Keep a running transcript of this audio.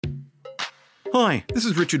Hi, this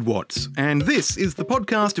is Richard Watts, and this is the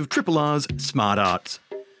podcast of Triple R's Smart Arts,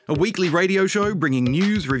 a weekly radio show bringing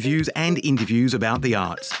news, reviews and interviews about the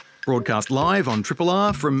arts. Broadcast live on Triple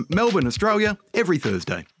R from Melbourne, Australia, every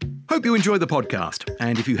Thursday. Hope you enjoy the podcast,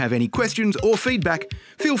 and if you have any questions or feedback,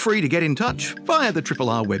 feel free to get in touch via the Triple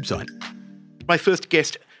R website. My first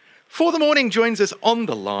guest for the morning joins us on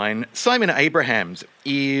the line. Simon Abrahams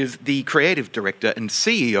is the creative director and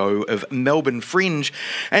CEO of Melbourne Fringe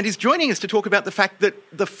and is joining us to talk about the fact that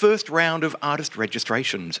the first round of artist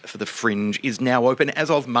registrations for the Fringe is now open as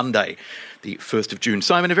of Monday, the 1st of June.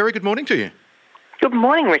 Simon, a very good morning to you. Good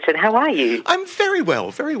morning, Richard. How are you? I'm very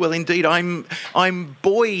well indeed. I'm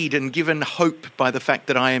buoyed and given hope by the fact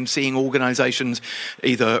that I am seeing organisations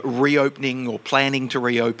either reopening or planning to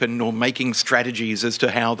reopen or making strategies as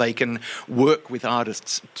to how they can work with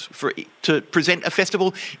artists to present a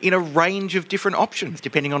festival in a range of different options,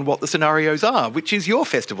 depending on what the scenarios are, which is your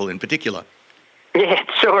festival in particular. Yeah,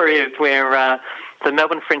 it sure is. The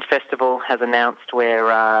Melbourne Fringe Festival has announced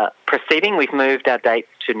we're proceeding. We've moved our dates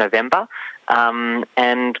to November.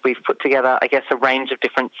 And we've put together, I guess, a range of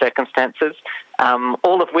different circumstances,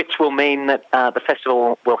 all of which will mean that the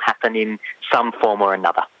festival will happen in some form or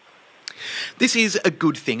another. This is a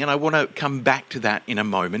good thing, and I want to come back to that in a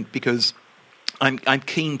moment because I'm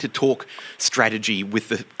keen to talk strategy with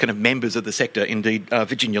the kind of members of the sector. Indeed,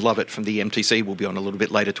 Virginia Lovett from the MTC will be on a little bit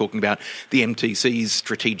later talking about the MTC's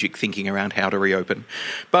strategic thinking around how to reopen.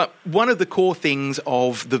 But one of the core things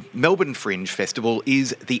of the Melbourne Fringe Festival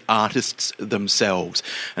is the artists themselves.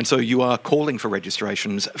 And so you are calling for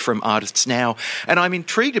registrations from artists now. And I'm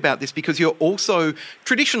intrigued about this because you're also,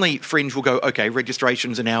 traditionally Fringe will go, okay,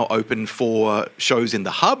 registrations are now open for shows in the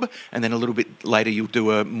hub, and then a little bit later you'll do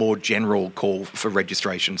a more general call for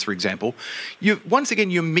registrations, for example. You're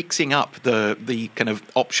mixing up the kind of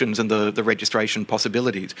options and the registration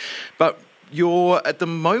possibilities. But you're, at the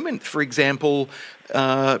moment, for example,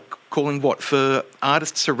 calling for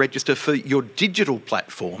artists to register for your digital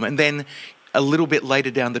platform, and then a little bit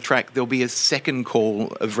later down the track, there'll be a second call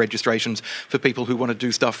of registrations for people who want to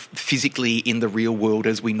do stuff physically in the real world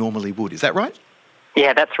as we normally would. Is that right?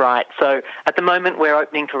 Yeah, that's right. So at the moment, we're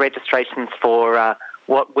opening for registrations for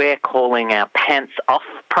what we're calling our Pants Off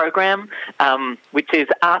program, which is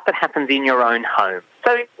art that happens in your own home.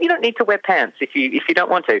 So you don't need to wear pants if you don't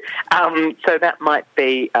want to. So that might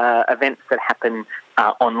be events that happen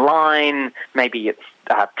online. Maybe it's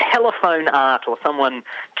telephone art, or someone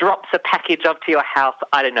drops a package up to your house.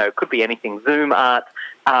 I don't know. It could be anything. Zoom art.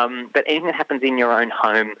 But anything that happens in your own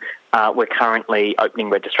home, we're currently opening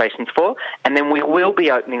registrations for. And then we will be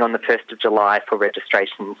opening on the 1st of July for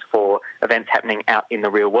registrations for events happening out in the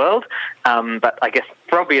real world. But I guess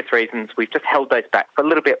for obvious reasons, we've just held those back for a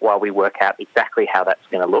little bit while we work out exactly how that's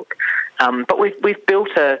going to look. But we've built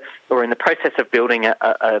we're in the process of building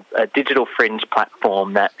a digital Fringe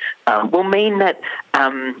platform that will mean that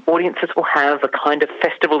audiences will have a kind of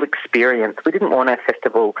festival experience. We didn't want our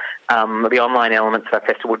festival, the online elements of our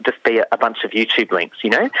festival, would just be a bunch of YouTube links, you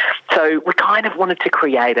know. So we kind of wanted to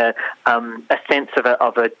create a sense of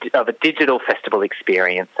a digital festival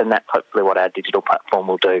experience, and that's hopefully what our digital platform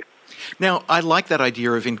will do. Now, I like that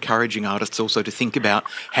idea of encouraging artists also to think about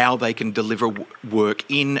how they can deliver work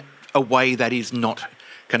in a way that is not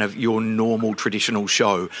kind of your normal traditional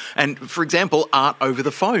show. And for example, art over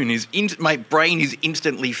the phone my brain is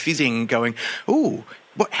instantly fizzing going, ooh,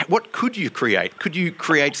 what could you create? Could you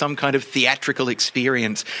create some kind of theatrical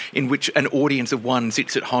experience in which an audience of one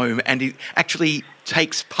sits at home and it actually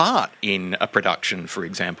takes part in a production, for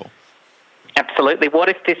example? Absolutely. What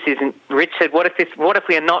if this isn't, Richard, what if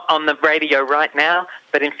we are not on the radio right now,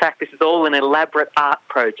 but in fact this is all an elaborate art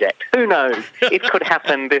project? Who knows? It could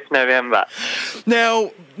happen this November.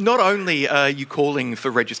 Now, not only are you calling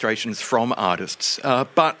for registrations from artists,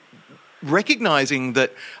 but recognising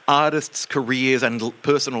that artists' careers and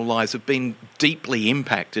personal lives have been deeply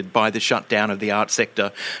impacted by the shutdown of the art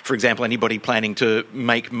sector. For example, anybody planning to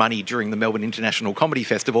make money during the Melbourne International Comedy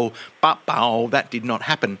Festival, that did not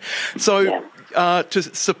happen. So to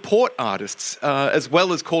support artists, as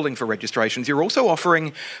well as calling for registrations, you're also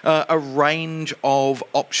offering a range of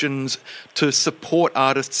options to support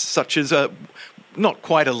artists, such as not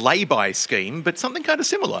quite a lay-by scheme, but something kind of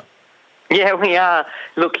similar. Yeah, we are.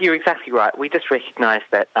 Look, you're exactly right. We just recognise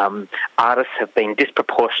that artists have been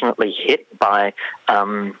disproportionately hit by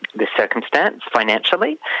this circumstance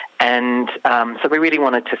financially, and so we really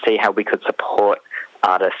wanted to see how we could support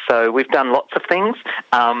artists. So we've done lots of things.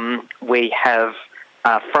 We have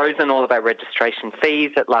frozen all of our registration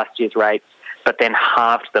fees at last year's rates. but then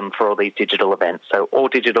halved them for all these digital events. So all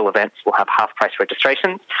digital events will have half-price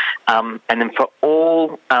registrations, and then for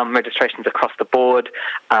all registrations across the board,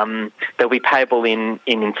 they'll be payable in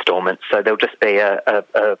instalments. So there'll just be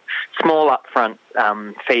a small upfront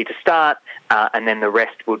fee to start, and then the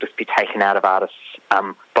rest will just be taken out of artists'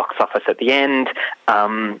 box office at the end.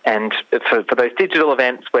 And for those digital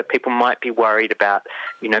events where people might be worried about,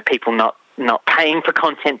 people not paying for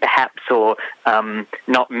content perhaps, or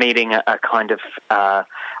not meeting a kind of a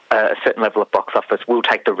certain level of box office, we'll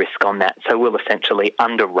take the risk on that. So we'll essentially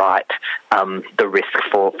underwrite the risk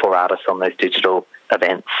for artists on those digital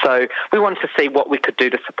events. So we wanted to see what we could do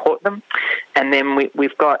to support them. And then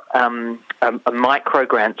we've got a micro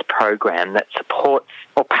grants program that supports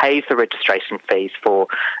or pays the registration fees for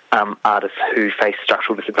artists who face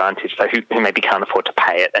structural disadvantage, so who maybe can't afford to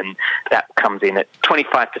pay it. And that comes in at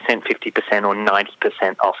 25%, 50% or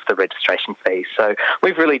 90% off the registration fees. So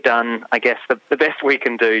we've really done, I guess, the best we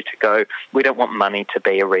can do to go, we don't want money to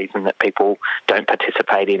be a reason that people don't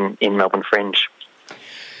participate in Melbourne Fringe.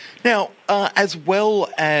 Now, as well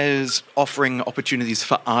as offering opportunities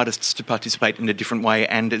for artists to participate in a different way,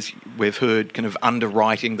 and as we've heard, kind of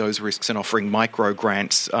underwriting those risks and offering micro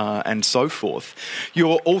grants and so forth,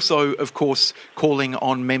 you're also, of course, calling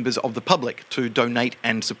on members of the public to donate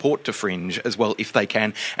and support to Fringe as well, if they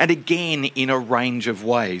can, and again, in a range of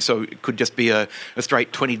ways. So it could just be a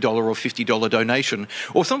straight $20 or $50 donation,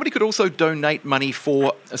 or somebody could also donate money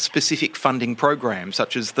for a specific funding program,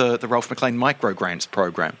 such as the Ralph McLean Micro Grants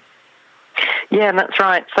program. Yeah, that's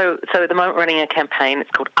right. So at the moment we're running a campaign. It's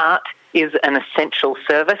called Art is an Essential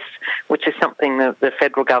Service, which is something that the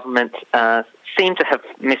federal government seem to have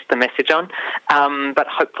missed the message on, but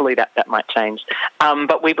hopefully that might change.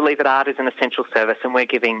 But we believe that art is an essential service, and we're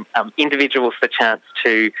giving individuals the chance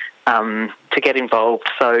to get involved.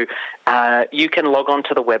 So you can log on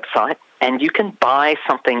to the website and you can buy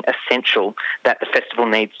something essential that the festival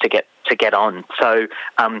needs to get on. So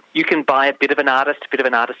you can buy a bit of an artist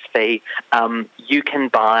fee. You can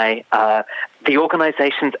buy the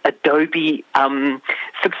organisation's Adobe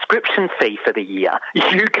subscription fee for the year.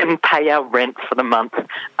 You can pay our rent for the month.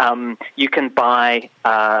 You can buy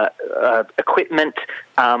equipment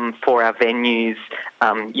for our venues.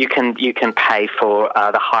 You can pay for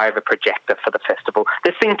the hire of a projector for the festival.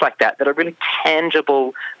 There's things like that are really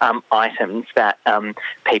tangible items that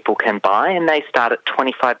people can buy, and they start at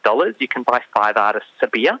 $25. You can buy 5 artists a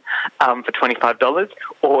beer for $25,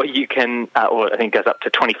 or you can, or I think it goes up to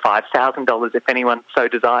 $25,000 if anyone so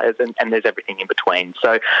desires, and there's everything in between.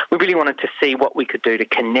 So we really wanted to see what we could do to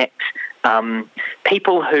connect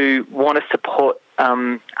people who want to support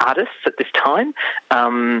artists at this time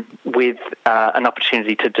with an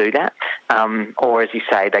opportunity to do that, or as you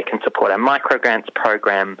say, they can support our microgrants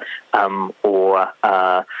program, or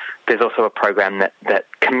there's also a program that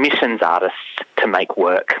commissions artists to make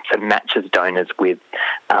work, so matches donors with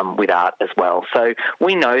art as well. So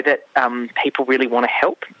we know that people really want to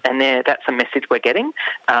help, and that's a message we're getting,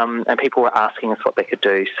 and people were asking us what they could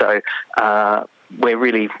do. So we're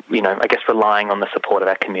really, I guess, relying on the support of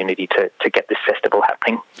our community to get this festival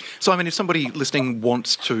happening. Simon, if somebody listening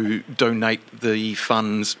wants to donate the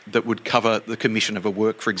funds that would cover the commission of a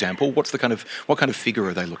work, for example, what kind of figure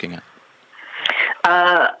are they looking at?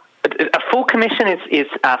 A full commission is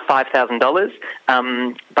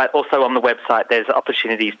 $5,000, but also on the website there's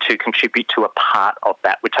opportunities to contribute to a part of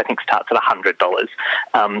that, which I think starts at $100.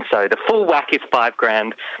 So the full whack is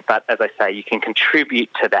 $5,000, but as I say, you can contribute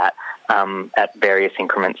to that at various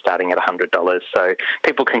increments starting at $100. So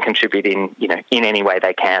people can contribute in any way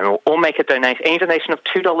they can, or make a donation. Any donation of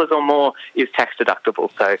 $2 or more is tax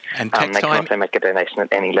deductible. So they can also make a donation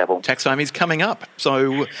at any level. Tax time is coming up,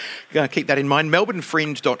 so keep that in mind.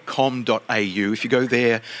 melbournefringe.com.au. If you go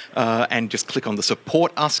there and just click on the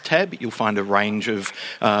Support Us tab, you'll find a range of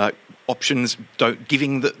options,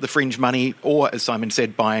 giving the Fringe money, or, as Simon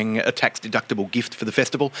said, buying a tax-deductible gift for the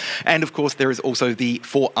festival. And, of course, there is also the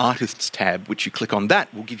For Artists tab, which you click on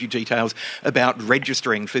that will give you details about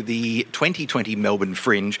registering for the 2020 Melbourne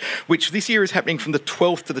Fringe, which this year is happening from the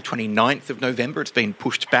 12th to the 29th of November. It's been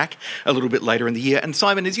pushed back a little bit later in the year. And,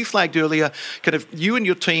 Simon, as you flagged earlier, kind of you and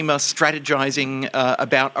your team are strategising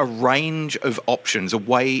about a range of options, a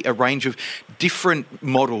range of different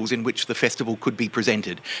models in which the festival could be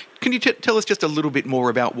presented. Can you tell us just a little bit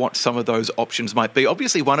more about what some of those options might be?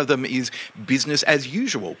 Obviously, one of them is business as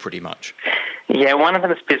usual, pretty much. Yeah, one of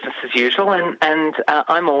them is business as usual, and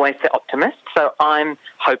I'm always the optimist. So I'm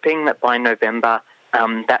hoping that by November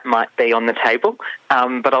that might be on the table.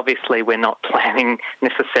 But obviously we're not planning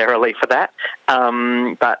necessarily for that.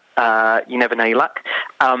 But you never know your luck.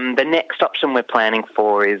 The next option we're planning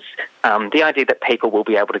for is the idea that people will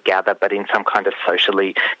be able to gather, but in some kind of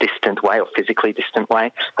socially distant way or physically distant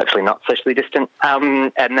way, hopefully not socially distant.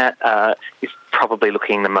 And that is probably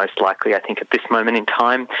looking the most likely, I think, at this moment in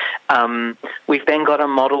time. We've then got a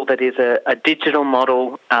model that is a digital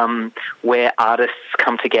model where artists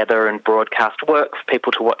come together and broadcast work for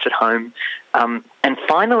people to watch at home. And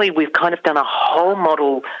finally, we've kind of done a whole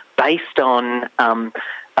model based on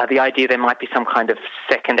the idea there might be some kind of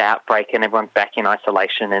second outbreak and everyone's back in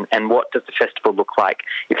isolation, and what does the festival look like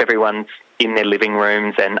if everyone's in their living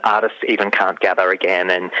rooms and artists even can't gather again,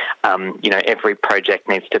 and every project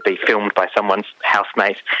needs to be filmed by someone's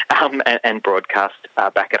housemate and broadcast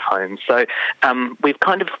back at home. So we've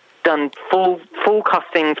kind of done full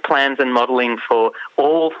costings, plans and modelling for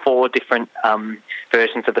all 4 different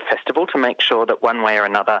versions of the festival to make sure that one way or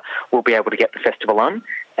another we'll be able to get the festival on.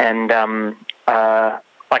 And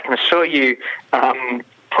I can assure you,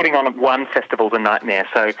 putting on one festival is a nightmare.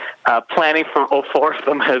 So planning for all 4 of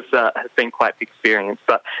them has been quite the experience.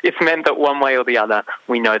 But it's meant that one way or the other,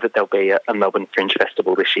 we know that there'll be a Melbourne Fringe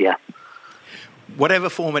Festival this year. Whatever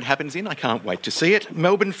form it happens in, I can't wait to see it.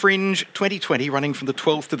 Melbourne Fringe 2020, running from the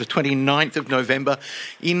 12th to the 29th of November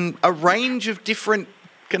in a range of different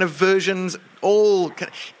kind of versions, all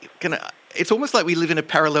kind of... It's almost like we live in a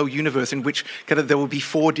parallel universe in which kind of there will be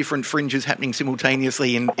 4 different fringes happening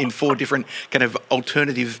simultaneously in 4 different kind of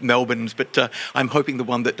alternative Melbournes. But I'm hoping the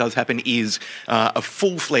one that does happen is a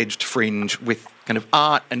full-fledged fringe with kind of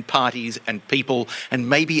art and parties and people and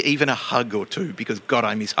maybe even a hug or two, because, God,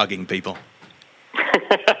 I miss hugging people.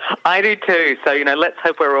 I do too. So, let's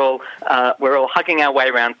hope we're all hugging our way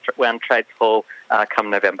around Trades Hall come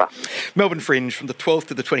November. Melbourne Fringe from the 12th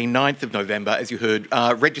to the 29th of November, as you heard.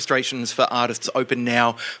 Registrations for artists open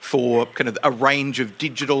now for kind of a range of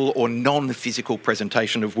digital or non-physical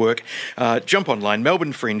presentation of work. Jump online,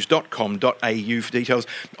 melbournefringe.com.au for details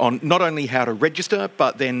on not only how to register,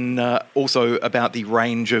 but then also about the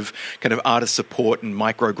range of kind of artist support and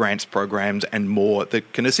micro grants programs and more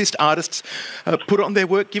that can assist artists put on their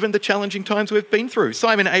work given the challenging times we've been through.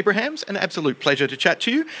 Simon Abrahams, an absolute pleasure to chat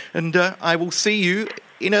to you, and I will see you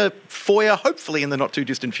in a foyer, hopefully in the not too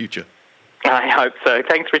distant future. I hope so.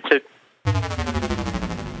 Thanks, Richard.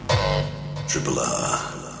 Triple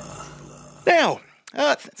R. Now,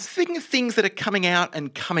 speaking of things that are coming out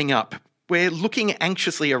and coming up, we're looking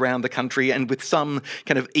anxiously around the country and with some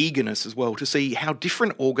kind of eagerness as well to see how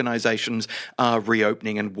different organisations are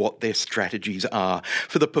reopening and what their strategies are.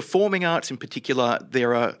 For the performing arts in particular,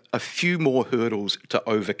 there are a few more hurdles to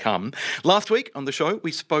overcome. Last week on the show,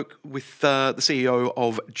 we spoke with the CEO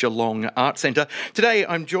of Geelong Arts Centre. Today,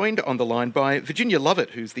 I'm joined on the line by Virginia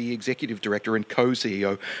Lovett, who's the Executive Director and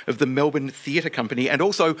Co-CEO of the Melbourne Theatre Company and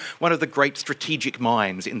also one of the great strategic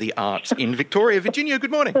minds in the arts in Victoria. Virginia,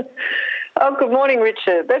 good morning. Oh, good morning,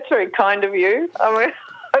 Richard. That's very kind of you. I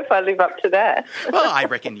hope I live up to that. Well, I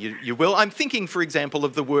reckon you will. I'm thinking, for example,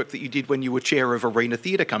 of the work that you did when you were chair of Arena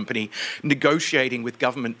Theatre Company, negotiating with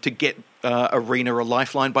government to get Arena a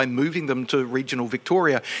lifeline by moving them to regional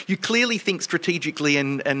Victoria. You clearly think strategically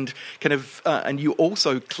and kind of, and you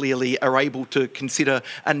also clearly are able to consider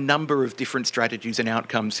a number of different strategies and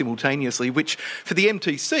outcomes simultaneously, which for the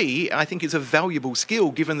MTC, I think is a valuable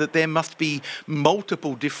skill, given that there must be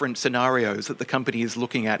multiple different scenarios that the company is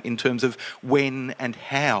looking at in terms of when and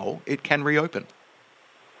how it can reopen.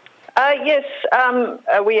 Yes,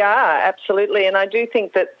 we are, absolutely. And I do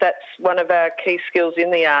think that that's one of our key skills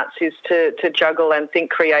in the arts is to juggle and think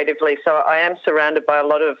creatively. So I am surrounded by a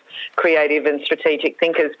lot of creative and strategic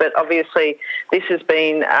thinkers, but obviously this has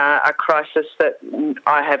been a crisis that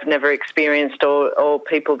I have never experienced or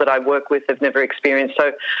people that I work with have never experienced.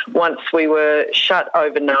 So once we were shut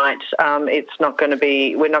overnight, we're not going to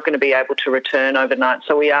be able to return overnight.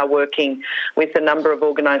 So we are working with a number of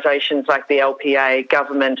organisations like the LPA,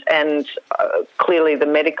 government, and clearly the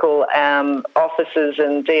medical officers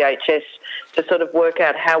and DHS to sort of work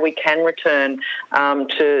out how we can return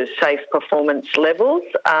to safe performance levels.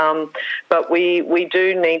 But we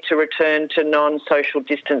do need to return to non-social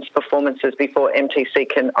distance performances before MTC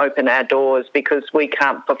can open our doors, because we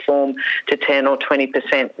can't perform to 10 or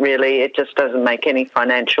 20% really. It just doesn't make any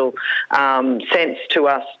financial sense to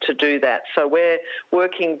us to do that. So we're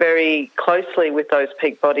working very closely with those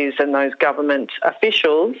peak bodies and those government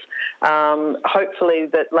officials. Hopefully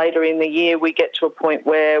that later in the year we get to a point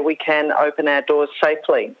where we can open our doors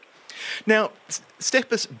safely. Now,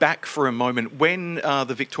 step us back for a moment. When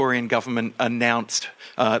the Victorian government announced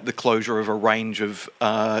the closure of a range of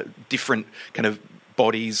different kind of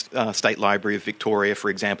bodies, State Library of Victoria, for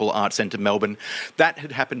example, Arts Centre Melbourne. That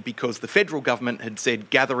had happened because the federal government had said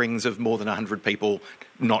gatherings of more than 100 people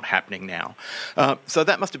not happening now. So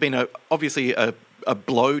that must have been obviously a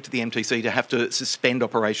blow to the MTC to have to suspend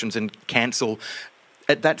operations and cancel,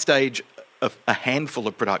 at that stage, a handful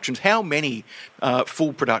of productions. How many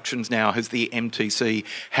full productions now has the MTC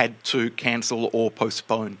had to cancel or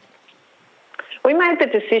postpone? We made the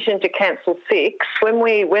decision to cancel 6 when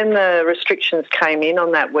the restrictions came in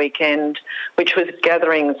on that weekend, which was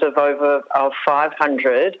gatherings of over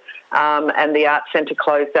 500, and the Arts Centre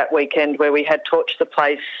closed that weekend, where we had Torch the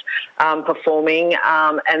Place performing,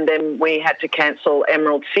 and then we had to cancel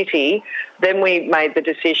Emerald City. Then we made the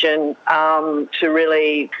decision to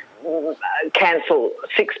really cancel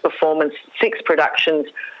 6 productions,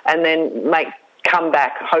 and then come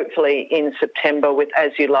back hopefully in September with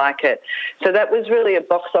As You Like It. So that was really a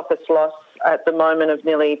box office loss at the moment of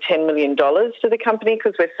nearly $10 million to the company,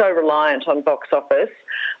 because we're so reliant on box office.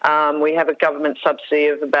 We have a government subsidy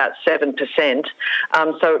of about 7%.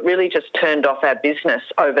 So it really just turned off our business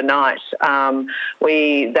overnight.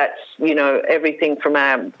 That's everything from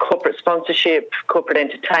our corporate sponsorship, corporate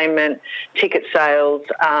entertainment, ticket sales.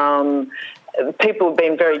 People have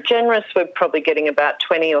been very generous. We're probably getting about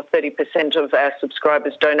 20 or 30% of our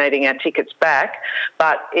subscribers donating our tickets back,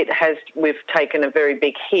 but we've taken a very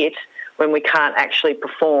big hit when we can't actually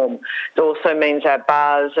perform. It also means our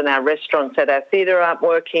bars and our restaurants at our theatre aren't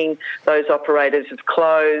working. Those operators have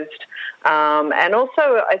closed. And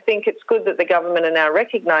also, I think it's good that the government are now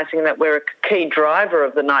recognising that we're a key driver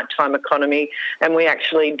of the nighttime economy, and we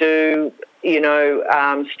actually do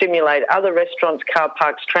stimulate other restaurants, car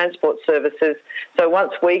parks, transport services. So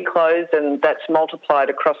once we close and that's multiplied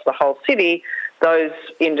across the whole city, those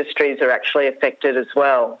industries are actually affected as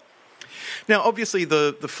well. Now, obviously,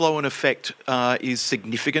 the flow-on effect is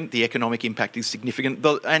significant. The economic impact is significant,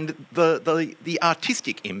 and the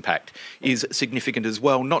artistic impact is significant as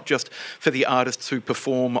well. Not just for the artists who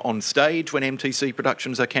perform on stage when MTC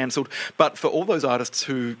productions are cancelled, but for all those artists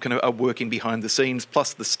who kind of are working behind the scenes,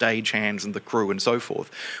 plus the stagehands and the crew and so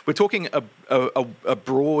forth. We're talking a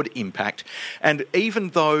broad impact, and even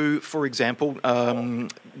though, for example,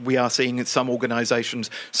 we are seeing some organisations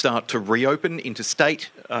start to reopen interstate.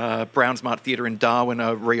 Brown Smart Theatre in Darwin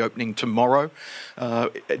are reopening tomorrow,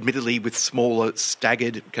 admittedly with smaller,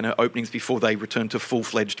 staggered kind of openings before they return to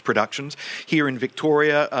full-fledged productions. Here in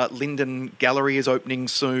Victoria, Linden Gallery is opening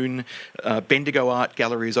soon. Bendigo Art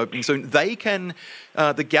Gallery is opening soon.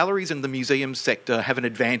 The galleries and the museum sector have an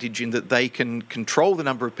advantage in that they can control the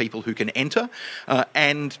number of people who can enter,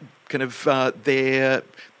 and kind of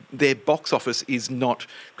their box office is not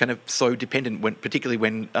kind of so dependent, particularly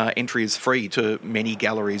when entry is free to many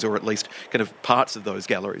galleries, or at least kind of parts of those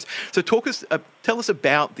galleries. So tell us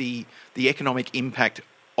about the economic impact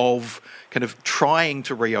of kind of trying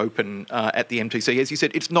to reopen at the MTC. As you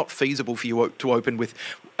said, it's not feasible for you to open with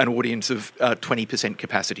an audience of 20%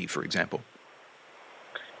 capacity, for example.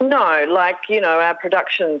 No, our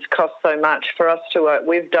productions cost so much for us to.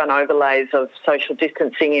 We've done overlays of social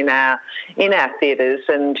distancing in our theatres,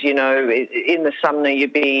 and in the summer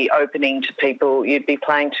you'd be opening to people, you'd be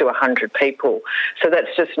playing to 100 people. So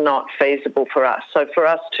that's just not feasible for us. So for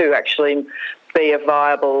us to actually be a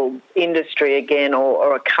viable industry again,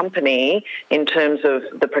 or a company in terms of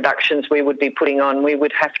the productions we would be putting on, we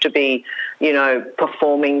would have to be,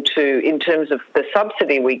 performing in terms of the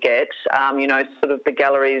subsidy we get, sort of the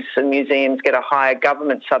galleries and museums get a higher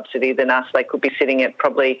government subsidy than us. They could be sitting at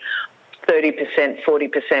probably 30%,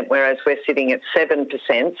 40%, whereas we're sitting at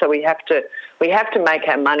 7%. So we have to make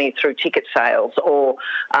our money through ticket sales or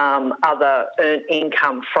other earned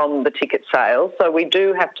income from the ticket sales. So we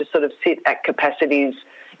do have to sort of sit at capacities.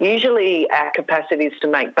 Usually our capacities to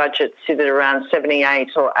make budgets sit at around 78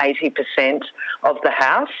 or 80% of the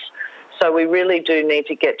house. So we really do need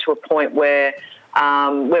to get to a point where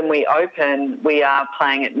when we open, we are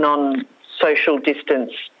playing at non-social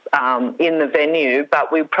distance in the venue,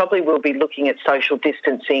 but we probably will be looking at social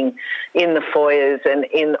distancing in the foyers and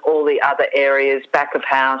in all the other areas, back of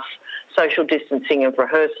house, social distancing of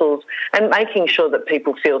rehearsals, and making sure that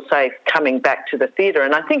people feel safe coming back to the theatre.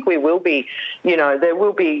 And I think we will be, there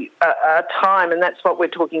will be a time, and that's what we're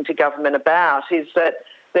talking to government about, is that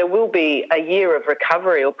there will be a year of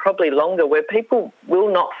recovery, or probably longer, where people will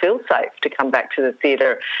not feel safe to come back to the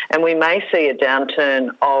theatre. And we may see a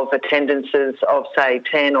downturn of attendances of, say,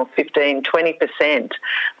 10 or 15, 20%,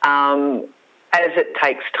 as it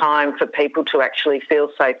takes time for people to actually feel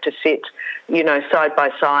safe to sit, side by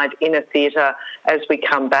side in a theatre as we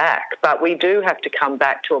come back. But we do have to come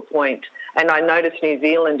back to a point, and I notice New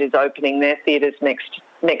Zealand is opening their theatres next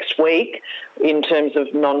next week in terms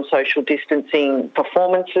of non-social distancing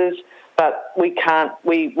performances. But we can't.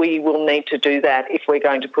 We will need to do that if we're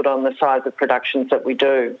going to put on the size of productions that we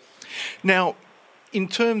do. Now, in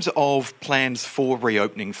terms of plans for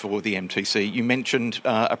reopening for the MTC, you mentioned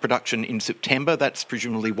a production in September. That's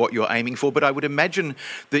presumably what you're aiming for. But I would imagine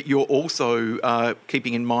that you're also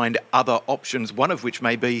keeping in mind other options, one of which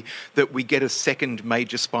may be that we get a second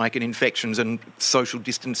major spike in infections and social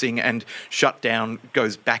distancing and shutdown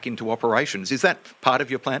goes back into operations. Is that part of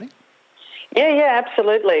your planning? Yeah,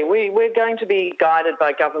 absolutely. We're going to be guided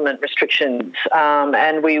by government restrictions,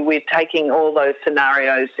 and we're taking all those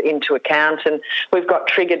scenarios into account. And we've got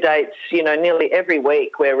trigger dates, nearly every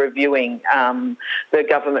week we're reviewing the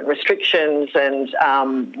government restrictions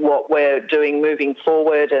and what we're doing moving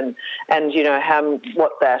forward, and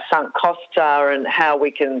what their sunk costs are and how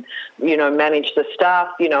we can, manage the staff.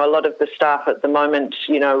 A lot of the staff at the moment,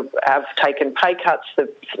 have taken pay cuts.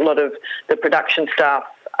 A lot of the production staff,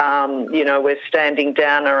 we're standing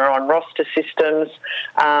down or on roster systems,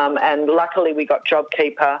 and luckily we got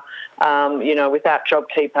JobKeeper. Without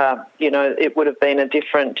JobKeeper, it would have been a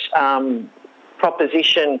different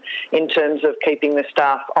proposition in terms of keeping the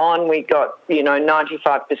staff on. We got,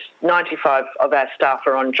 95 of our staff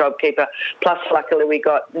are on JobKeeper, plus luckily we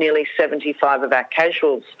got nearly 75 of our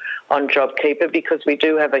casuals on JobKeeper because we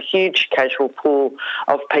do have a huge casual pool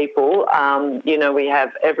of people. We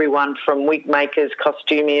have everyone from wig makers,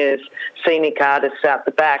 costumiers, scenic artists out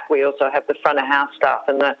the back. We also have the front of house staff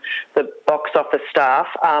and the box office staff.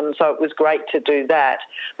 So it was great to do that.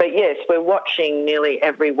 But yes, we're watching nearly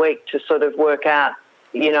every week to sort of work out,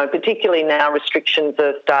 particularly now restrictions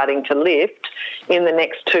are starting to lift. In the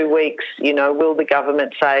next 2 weeks, will the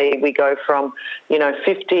government say we go from,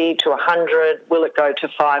 50 to 100? Will it go to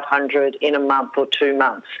 500 in a month or 2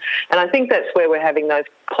 months? And I think that's where we're having those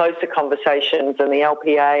closer conversations, and the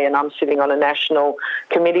LPA, and I'm sitting on a national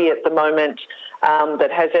committee at the moment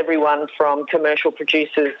that has everyone from commercial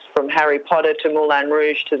producers, from Harry Potter to Moulin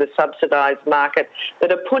Rouge to the subsidised market,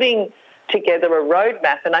 that are putting together a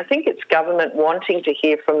roadmap. And I think it's government wanting to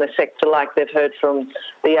hear from the sector, like they've heard from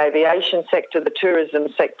the aviation sector, the tourism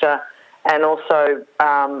sector, and also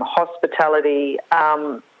hospitality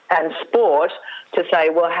and sport, to say,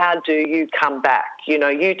 well, how do you come back?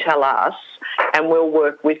 You tell us and we'll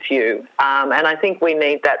work with you. And I think we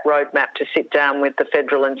need that roadmap to sit down with the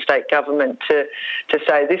federal and state government to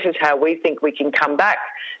say, this is how we think we can come back.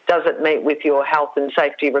 Does it meet with your health and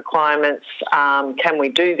safety requirements? Can we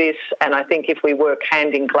do this? And I think if we work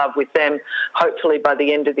hand in glove with them, hopefully by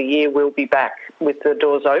the end of the year, we'll be back with the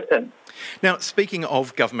doors open. Now, speaking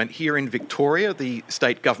of government, here in Victoria, the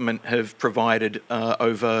state government have provided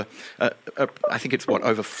over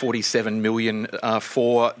 47 million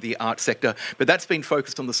for the arts sector, but that's been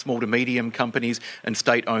focused on the small to medium companies and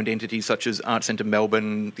state-owned entities such as Arts Centre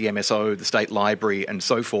Melbourne, the MSO, the State Library and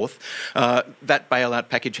so forth. That bailout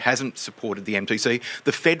package hasn't supported the MTC.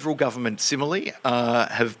 The federal government, similarly,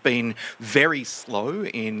 have been very slow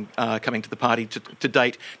in coming to the party. To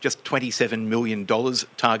date, just $27 million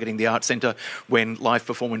targeting the Arts Centre, when Live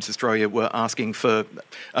Performance Australia were asking for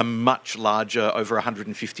a much larger, over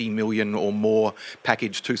 $150 million or more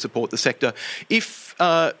package to support the sector. If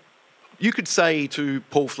you could say to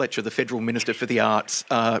Paul Fletcher, the Federal Minister for the Arts,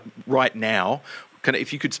 right now,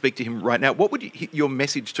 if you could speak to him right now, what would your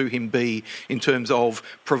message to him be in terms of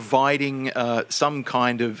providing some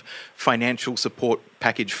kind of financial support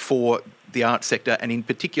package for the arts sector and in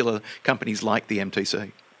particular companies like the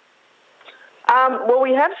MTC? Well,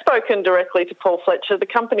 we have spoken directly to Paul Fletcher. The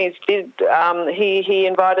companies did. He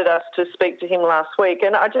invited us to speak to him last week,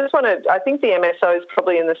 and I think the MSO is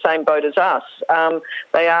probably in the same boat as us.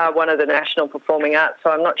 They are one of the national performing arts,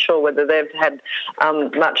 so I'm not sure whether they've had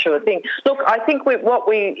much of a thing. Look, I think what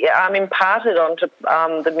we imparted onto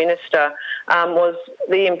the minister was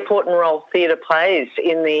the important role theatre plays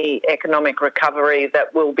in the economic recovery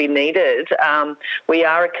that will be needed. We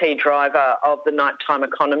are a key driver of the nighttime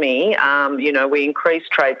economy. We increase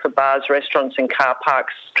trade for bars, restaurants and car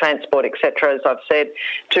parks, transport, etc., as I've said,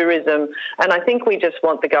 tourism. And I think we just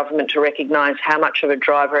want the government to recognise how much of a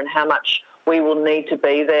driver and how much we will need to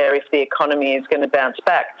be there if the economy is going to bounce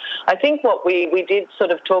back. I think what we did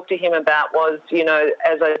sort of talk to him about was,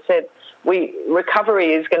 as I said,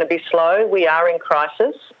 recovery is going to be slow. We are in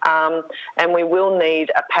crisis, and we will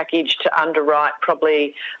need a package to underwrite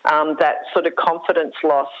probably that sort of confidence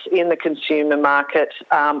loss in the consumer market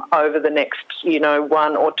over the next,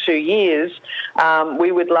 1 or 2 years.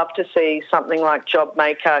 We would love to see something like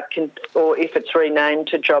JobMaker, or if it's renamed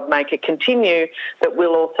to JobMaker, continue. That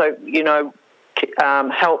will also,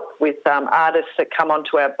 help with artists that come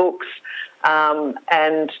onto our books,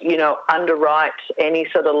 and, underwrite any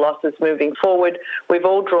sort of losses moving forward. We've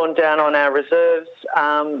all drawn down on our reserves,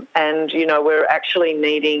 and, we're actually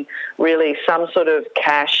needing really some sort of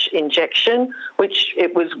cash injection, which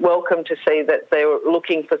it was welcome to see that they were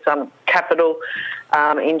looking for some capital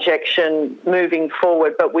injection moving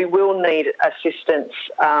forward, but we will need assistance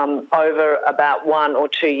over about 1 or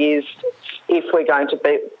 2 years if we're going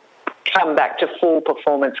to come back to full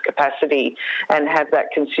performance capacity and have that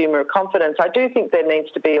consumer confidence. I do think there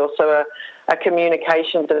needs to be also a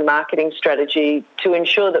communications and marketing strategy to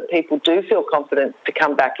ensure that people do feel confident to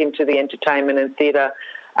come back into the entertainment and theatre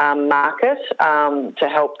market, to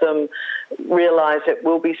help them realise it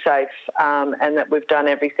will be safe, and that we've done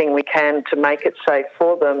everything we can to make it safe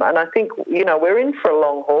for them. And I think, we're in for a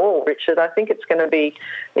long haul, Richard. I think it's going to be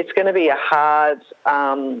a hard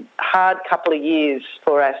couple of years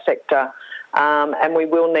for our sector, and we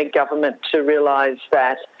will need government to realise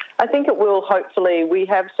that. I think it will, hopefully, we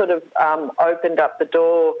have sort of opened up the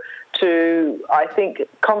door to, I think,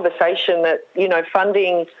 conversation that,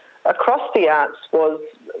 funding across the arts was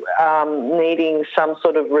needing some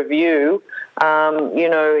sort of review,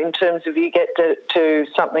 in terms of you get to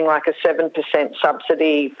something like a 7%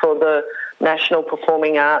 subsidy for the national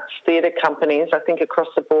performing arts theatre companies. I think across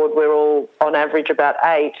the board we're all on average about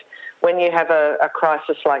 8. When you have a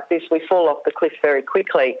crisis like this, we fall off the cliff very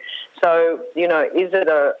quickly. So, is it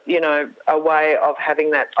a way of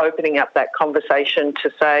opening up that conversation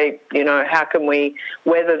to say, how can we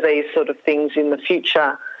weather these sort of things in the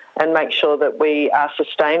future and make sure that we are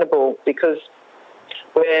sustainable, because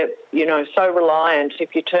we're, so reliant.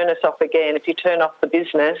 If you turn us off again, if you turn off the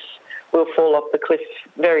business, we'll fall off the cliff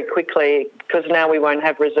very quickly, because now we won't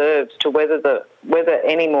have reserves to weather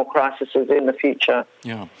any more crises in the future.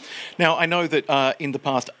 Yeah. Now, I know that in the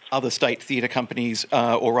past, other state theatre companies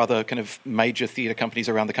or other kind of major theatre companies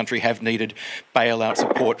around the country have needed bailout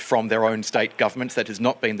support from their own state governments. That has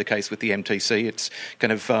not been the case with the MTC. It's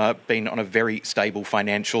kind of been on a very stable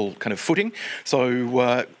financial kind of footing.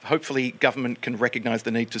 So hopefully government can recognise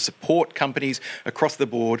the need to support companies across the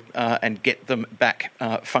board and get them back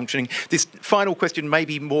functioning. This final question may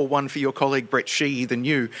be more one for your colleague Brett Sheehy than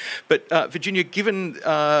you, but Virginia, given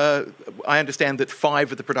I understand that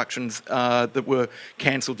 5 of the productions that were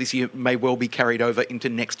cancelled this year may well be carried over into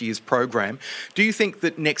next year's program, do you think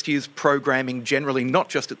that next year's programming generally, not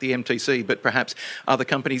just at the MTC, but perhaps other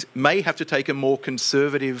companies, may have to take a more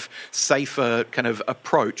conservative, safer kind of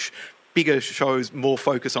approach, bigger shows, more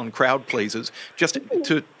focus on crowd pleasers, just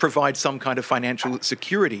to provide some kind of financial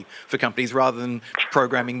security for companies rather than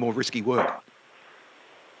programming more risky work?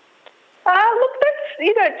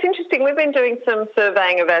 Look, it's interesting. We've been doing some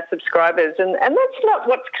surveying of our subscribers, and that's not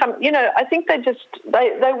what's come. I think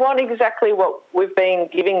they want exactly what we've been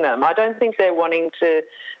giving them. I don't think they're wanting to.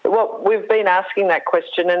 What we've been asking that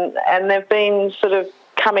question, and they've been sort of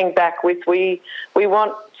coming back with, we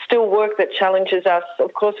want still work that challenges us.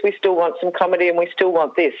 Of course, we still want some comedy, and we still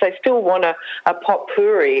want this. They still want a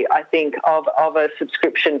potpourri, I think, of a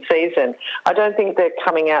subscription season. I don't think they're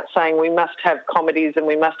coming out saying we must have comedies and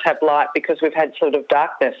we must have light because we've had sort of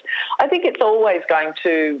darkness. I think it's always going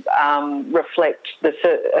to reflect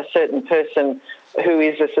a certain person who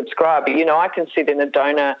is a subscriber. I can sit in a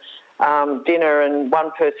donor dinner and one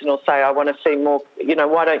person will say, I want to see more,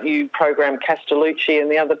 why don't you program Castellucci? And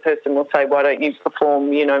the other person will say, why don't you perform,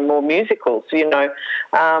 more musicals? I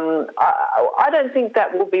don't think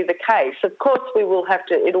that will be the case. Of course, we will have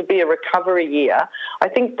to, it'll be a recovery year. I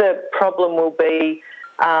think the problem will be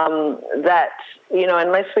that,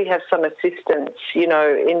 unless we have some assistance,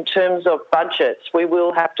 in terms of budgets, we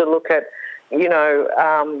will have to look at,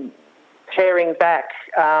 paring back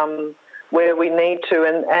where we need to,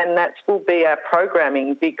 and that will be our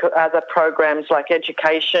programming, because other programs like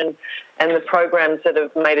education and the programs that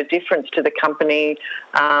have made a difference to the company,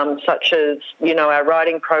 such as, our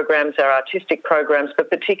writing programs, our artistic programs, but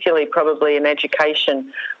particularly probably in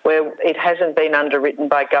education, where it hasn't been underwritten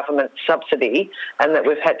by government subsidy and that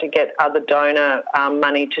we've had to get other donor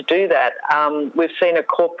money to do that. We've seen a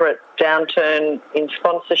corporate downturn in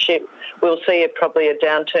sponsorship. We'll see probably a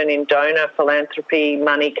downturn in donor philanthropy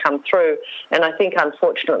money come through. And I think,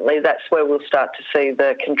 unfortunately, that's where we'll start to see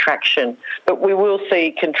the contraction. But we will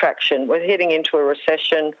see contraction. We're heading into a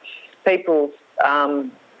recession. People's,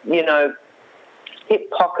 hip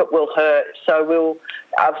pocket will hurt. So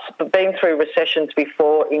I've been through recessions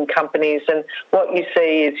before in companies, and what you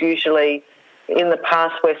see is usually in the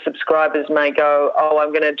past where subscribers may go, I'm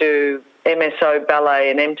going to do MSO, ballet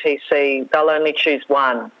and MTC. They'll only choose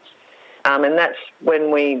one. And that's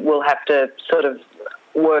when we will have to sort of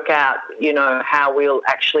work out, how we'll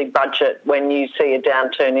actually budget when you see a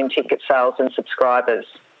downturn in ticket sales and subscribers.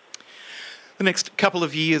 The next couple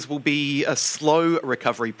of years will be a slow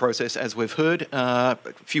recovery process, as we've heard. A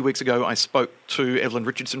few weeks ago, I spoke to Evelyn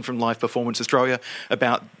Richardson from Live Performance Australia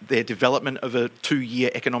about their development of a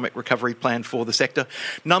 2-year economic recovery plan for the sector.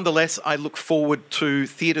 Nonetheless, I look forward to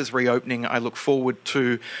theatres reopening. I look forward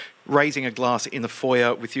to raising a glass in the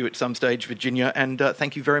foyer with you at some stage, Virginia, and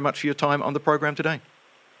thank you very much for your time on the program today.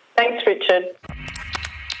 Thanks, Richard.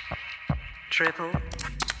 Triple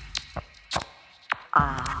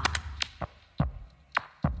R.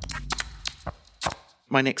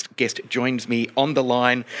 My next guest joins me on the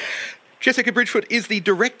line. Jessica Bridgefoot is the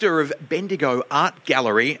director of Bendigo Art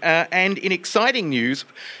Gallery, and in exciting news,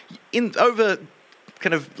 over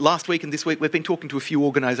kind of last week and this week, we've been talking to a few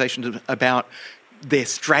organisations about their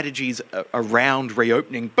strategies around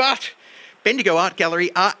reopening, but Bendigo Art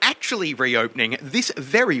Gallery are actually reopening this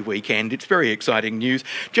very weekend. It's very exciting news.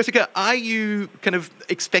 Jessica, are you kind of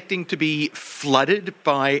expecting to be flooded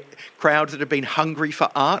by crowds that have been hungry for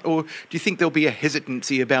art, or do you think there'll be a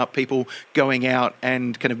hesitancy about people going out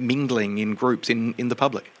and kind of mingling in groups in the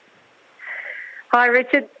public? Hi,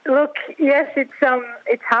 Richard. Look, yes,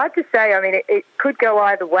 it's hard to say. I mean, it could go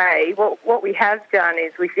either way. What we have done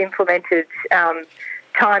is we've implemented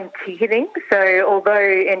time ticketing. So although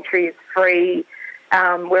entry is free,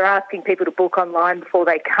 we're asking people to book online before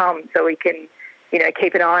they come so we can,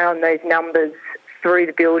 keep an eye on those numbers through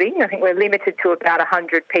the building. I think we're limited to about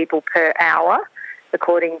 100 people per hour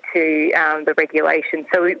according to the regulations.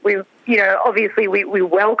 So we obviously we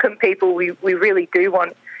welcome people. We really do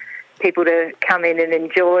want people to come in and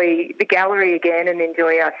enjoy the gallery again and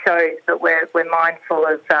enjoy our shows, but we're mindful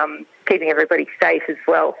of keeping everybody safe as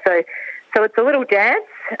well. So it's a little dance.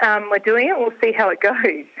 We're doing it. We'll see how it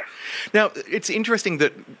goes. Now, it's interesting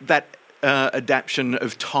that adaptation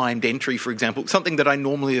of timed entry, for example, something that I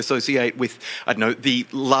normally associate with, the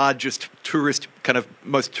largest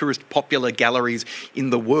most tourist popular galleries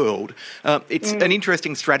in the world. It's an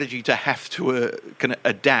interesting strategy to have to kind of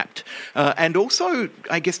adapt. And also,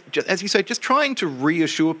 I guess, as you say, just trying to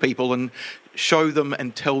reassure people and show them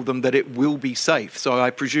and tell them that it will be safe. So I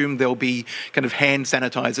presume there'll be kind of hand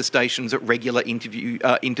sanitizer stations at regular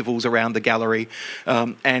intervals around the gallery,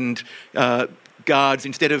 and guards,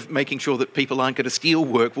 instead of making sure that people aren't going to steal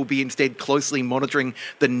work, will be instead closely monitoring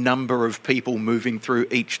the number of people moving through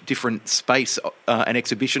each different space and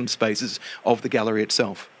exhibition spaces of the gallery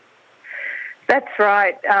itself. That's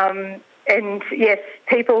right. And yes,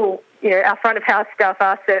 people, our front of house staff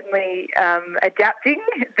are certainly adapting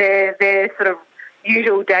their sort of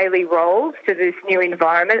usual daily roles to this new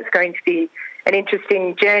environment. It's going to be an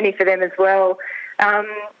interesting journey for them as well.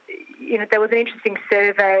 There was an interesting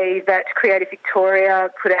survey that Creative Victoria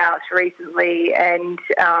put out recently, and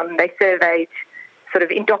they surveyed sort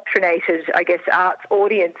of indoctrinated, I guess, arts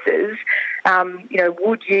audiences.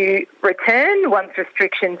 Would you return once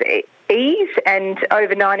restrictions ease? And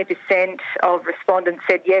over 90% of respondents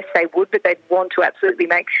said yes, they would, but they'd want to absolutely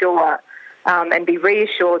make sure and be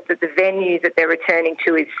reassured that the venue that they're returning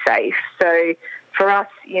to is safe. So for us,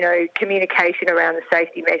 communication around the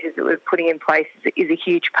safety measures that we're putting in place is a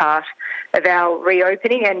huge part of our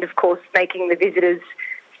reopening, and of course making the visitors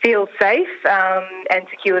feel safe and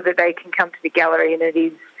secure that they can come to the gallery and it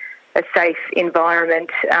is a safe environment.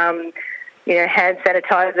 Hand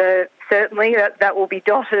sanitizer, certainly, that will be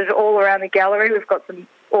dotted all around the gallery. We've got some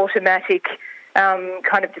automatic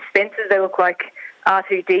kind of dispensers. They look like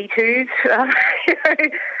R2-D2s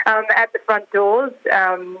at the front doors.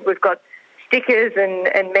 We've got stickers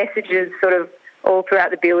and messages sort of all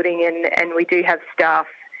throughout the building, and we do have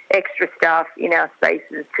extra staff in our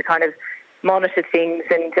spaces to kind of monitor things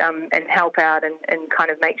and help out and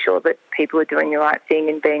kind of make sure that people are doing the right thing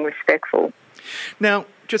and being respectful. Now,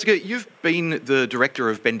 Jessica, you've been the director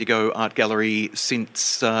of Bendigo Art Gallery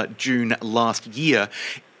since June last year.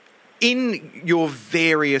 In your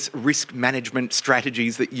various risk management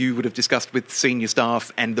strategies that you would have discussed with senior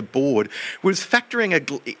staff and the board, was factoring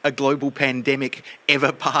a global pandemic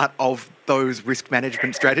ever part of those risk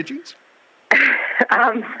management strategies?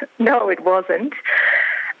 No, it wasn't.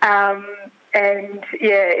 And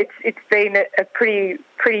yeah, it's been a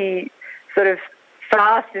pretty sort of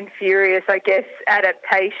fast and furious, I guess,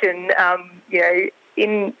 adaptation.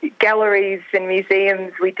 In galleries and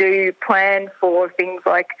museums, we do plan for things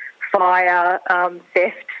like fire,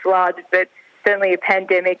 theft, flood, but certainly a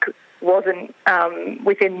pandemic wasn't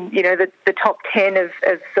within, the top 10 of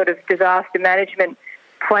sort of disaster management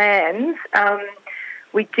plans.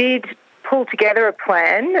 We did pull together a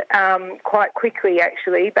plan quite quickly,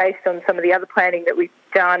 actually, based on some of the other planning that we've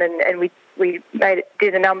done, and we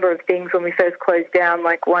did a number of things when we first closed down.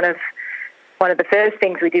 Like one of the first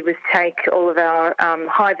things we did was take all of our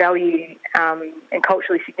high value and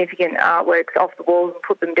culturally significant artworks off the walls and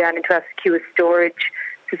put them down into our secure storage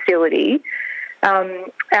facility.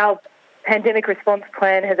 Our pandemic response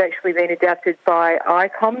plan has actually been adapted by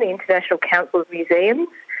ICOM, the International Council of Museums.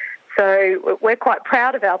 So we're quite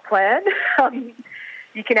proud of our plan.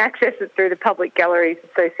 You can access it through the Public Galleries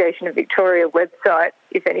Association of Victoria website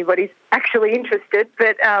if anybody's actually interested.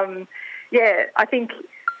 But, I think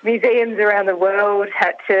museums around the world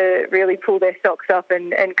had to really pull their socks up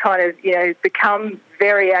and kind of, become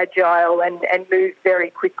very agile and move very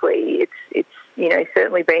quickly. It's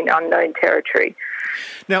certainly been unknown territory.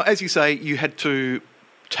 Now, as you say, you had to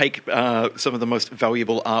take some of the most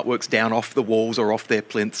valuable artworks down off the walls or off their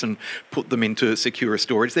plinths and put them into secure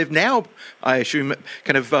storage. They've now, I assume,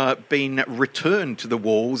 kind of been returned to the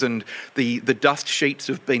walls, and the dust sheets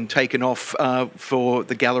have been taken off for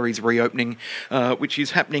the gallery's reopening, which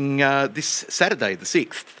is happening this Saturday, the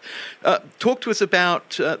 6th. Talk to us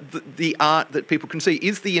about the art that people can see.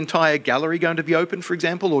 Is the entire gallery going to be open, for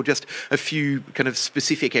example, or just a few kind of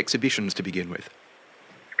specific exhibitions to begin with?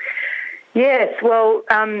 Yes, well,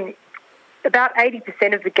 about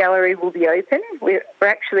 80% of the gallery will be open. We're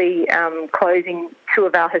actually closing two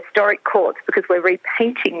of our historic courts because we're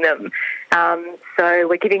repainting them. So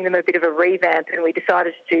we're giving them a bit of a revamp, and we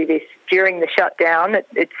decided to do this during the shutdown.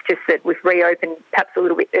 It's just that we've reopened perhaps a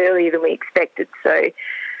little bit earlier than we expected. So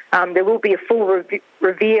there will be a full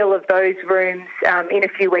reveal of those rooms in a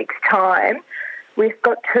few weeks' time. We've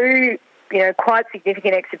got two quite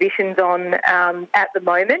significant exhibitions on at the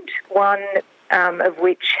moment, one of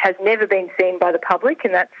which has never been seen by the public,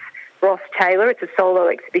 and that's Ross Taylor. It's a solo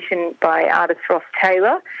exhibition by artist Ross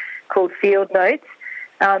Taylor called Field Notes.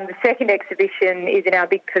 The second exhibition is in our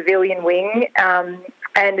big pavilion wing, and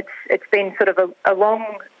it's been sort of a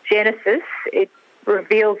long genesis. It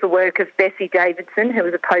reveals the work of Bessie Davidson, who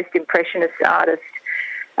was a post-impressionist artist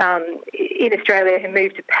in Australia who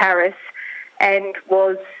moved to Paris and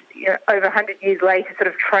was over 100 years later sort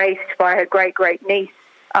of traced by her great-great-niece,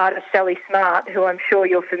 artist Sally Smart, who I'm sure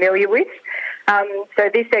you're familiar with. So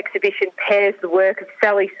this exhibition pairs the work of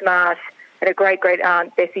Sally Smart and her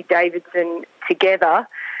great-great-aunt Bessie Davidson together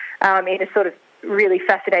in a sort of really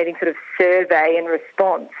fascinating sort of survey and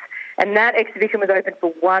response. And that exhibition was open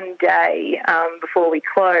for one day before we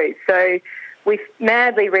closed. So we've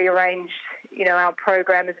madly rearranged, our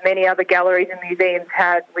program as many other galleries and museums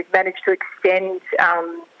had. We've managed to extend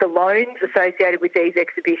the loans associated with these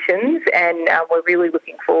exhibitions, and we're really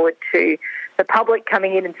looking forward to the public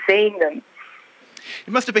coming in and seeing them.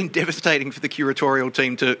 It must have been devastating for the curatorial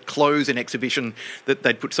team to close an exhibition that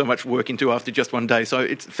they'd put so much work into after just one day. So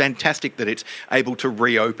it's fantastic that it's able to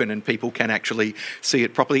reopen and people can actually see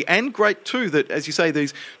it properly. And great too that, as you say,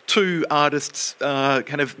 these two artists,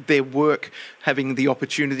 kind of their work having the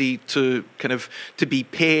opportunity to to be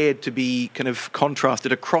paired, to be kind of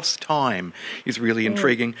contrasted across time is really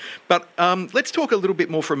intriguing. But let's talk a little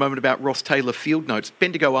bit more for a moment about Ross Taylor Field Notes.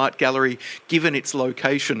 Bendigo Art Gallery, given its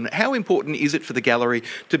location, how important is it for the gallery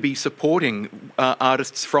to be supporting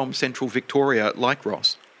artists from Central Victoria like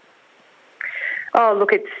Ross? Oh,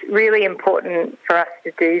 look, it's really important for us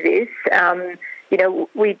to do this.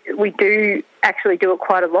 We do actually do it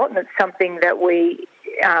quite a lot, and it's something that we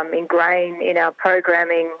ingrain in our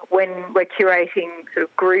programming when we're curating sort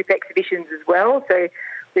of group exhibitions as well. So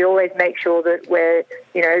we always make sure that we're,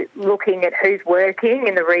 looking at who's working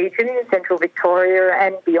in the region, Central Victoria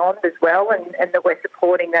and beyond as well, and that we're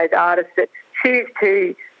supporting those artists that choose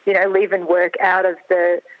to, live and work out of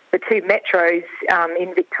the two metros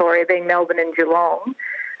in Victoria, being Melbourne and Geelong.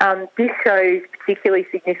 This show is particularly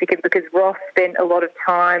significant because Ross spent a lot of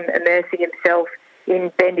time immersing himself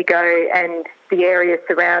in Bendigo and the area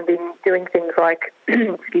surrounding, doing things like,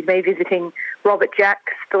 visiting Robert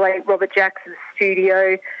Jacks, the late Robert Jacks'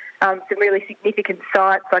 studio, some really significant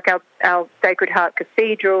sites like our Sacred Heart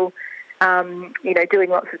Cathedral, doing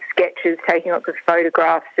lots of sketches, taking lots of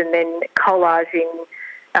photographs, and then collaging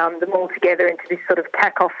them all together into this sort of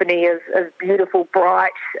cacophony of beautiful,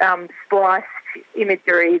 bright, spliced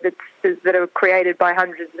imagery that are created by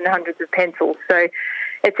hundreds and hundreds of pencils. So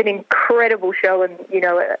it's an incredible show, and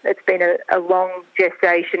it's been a long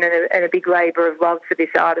gestation and a big labour of love for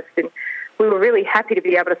this artist, and we were really happy to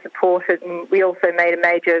be able to support it. And we also made a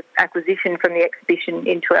major acquisition from the exhibition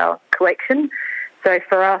into our collection. So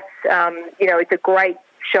for us, it's a great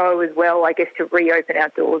show as well, I guess, to reopen our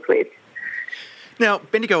doors with. Now,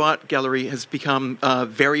 Bendigo Art Gallery has become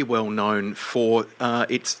very well known for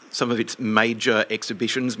some of its major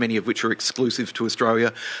exhibitions, many of which are exclusive to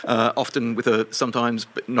Australia, often with sometimes,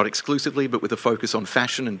 but not exclusively, but with a focus on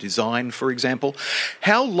fashion and design, for example.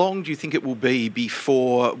 How long do you think it will be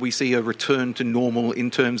before we see a return to normal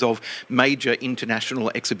in terms of major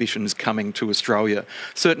international exhibitions coming to Australia?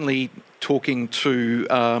 Certainly, talking to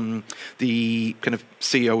the kind of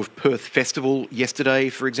CEO of Perth Festival yesterday,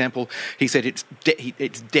 for example, he said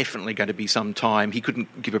it's definitely going to be some time. He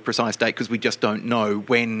couldn't give a precise date because we just don't know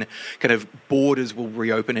when kind of borders will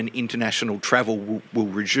reopen and international travel will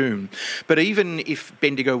resume. But even if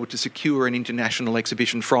Bendigo were to secure an international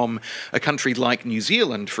exhibition from a country like New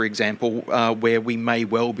Zealand, for example, where we may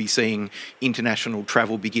well be seeing international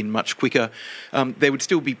travel begin much quicker, there would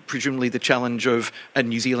still be presumably the challenge of a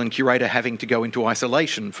New Zealand curator having to go into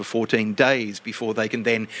isolation for 14 days before they can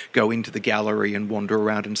then go into the gallery and wander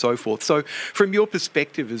around and so forth. So from your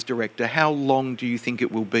perspective as director, how long do you think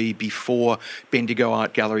it will be before Bendigo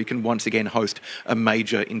Art Gallery can once again host a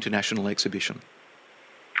major international exhibition?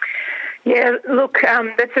 Yeah, look,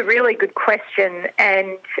 that's a really good question.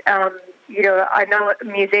 And, I know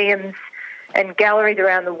museums and galleries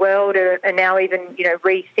around the world are now even,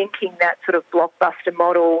 rethinking that sort of blockbuster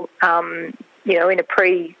model, in a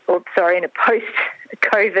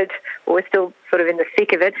post-COVID, or we're still sort of in the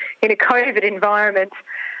thick of it, in a COVID environment,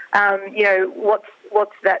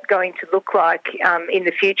 what's that going to look like in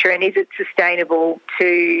the future, and is it sustainable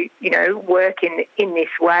to, work in this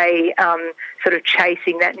way, sort of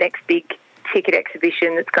chasing that next big ticket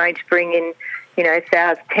exhibition that's going to bring in,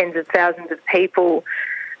 tens of thousands of people.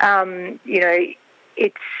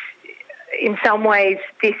 It's in some ways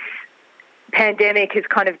this pandemic has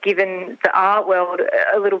kind of given the art world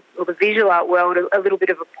the visual art world a little bit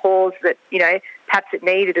of a pause that, perhaps it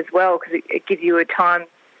needed as well, because it gives you a time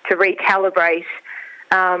to recalibrate,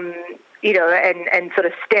 and sort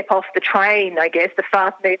of step off the train, I guess, the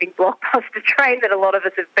fast-moving blockbuster train that a lot of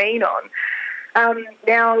us have been on.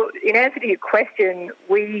 Now, in answer to your question,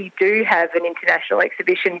 we do have an international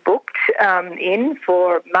exhibition booked in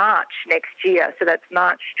for March next year, so that's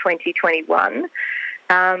March 2021.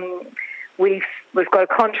 We've got a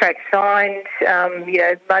contract signed.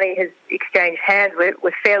 Money has exchanged hands.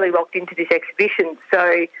 We're fairly locked into this exhibition.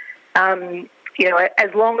 So,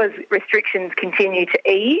 as long as restrictions continue to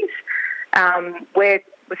ease, we're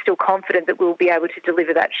still confident that we'll be able to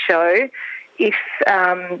deliver that show. If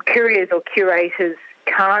couriers or curators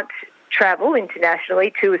can't travel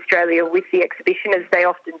internationally to Australia with the exhibition, as they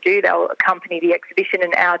often do, they'll accompany the exhibition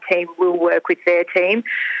and our team will work with their team.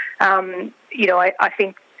 I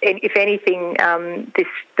think, if anything,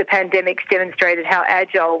 the pandemic's demonstrated how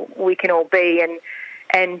agile we can all be,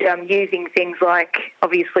 and using things like,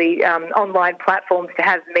 obviously, online platforms to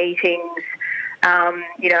have meetings,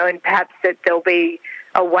 and perhaps that there'll be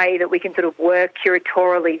a way that we can sort of work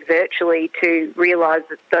curatorially virtually to realise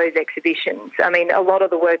those exhibitions. I mean, a lot of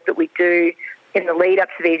the work that we do in the lead up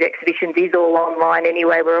to these exhibitions is all online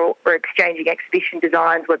anyway. We're exchanging exhibition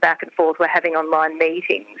designs, we're back and forth, we're having online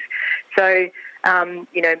meetings. So,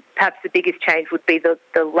 perhaps the biggest change would be the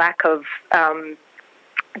lack of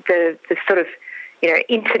the sort of,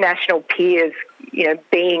 international peers,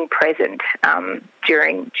 being present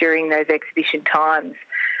during those exhibition times.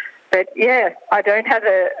 But yeah, I don't have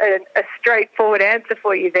a straightforward answer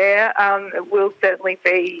for you there. It will certainly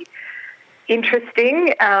be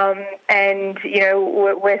interesting, and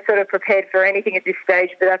we're sort of prepared for anything at this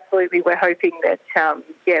stage. But absolutely, we're hoping that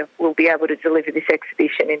we'll be able to deliver this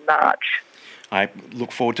exhibition in March. I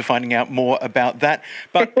look forward to finding out more about that.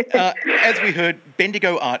 But as we heard,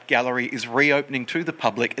 Bendigo Art Gallery is reopening to the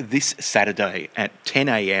public this Saturday at 10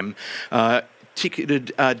 a.m.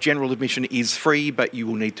 Ticketed general admission is free, but you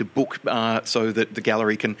will need to book so that the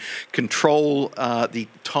gallery can control the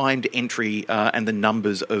timed entry and the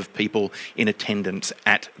numbers of people in attendance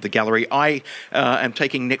at the gallery. I am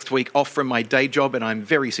taking next week off from my day job, and I'm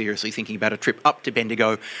very seriously thinking about a trip up to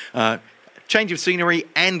Bendigo, change of scenery,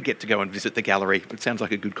 and get to go and visit the gallery. It sounds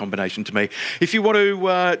like a good combination to me. If you want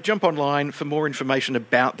to jump online for more information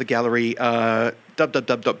about the gallery,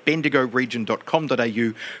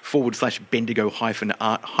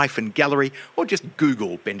 www.bendigoregion.com.au/Bendigo-Art-Gallery, or just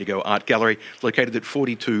Google Bendigo Art Gallery, located at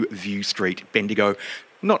 42 View Street, Bendigo.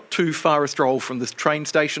 Not too far a stroll from this train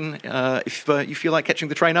station if you feel like catching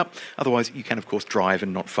the train up. Otherwise, you can, of course, drive,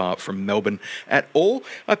 and not far from Melbourne at all.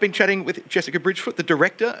 I've been chatting with Jessica Bridgefoot, the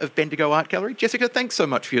director of Bendigo Art Gallery. Jessica, thanks so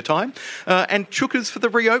much for your time. And chukas for the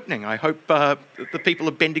reopening. I hope the people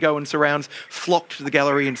of Bendigo and surrounds flock to the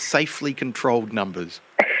gallery in safely controlled numbers.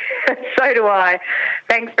 So do I.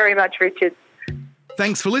 Thanks very much, Richard.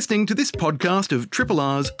 Thanks for listening to this podcast of Triple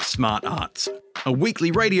R's Smart Arts, a weekly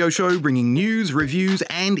radio show bringing news, reviews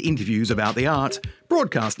and interviews about the arts,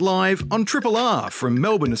 broadcast live on Triple R from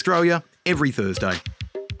Melbourne, Australia, every Thursday.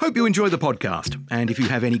 Hope you enjoy the podcast, and if you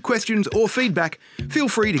have any questions or feedback, feel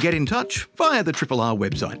free to get in touch via the Triple R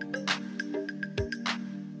website.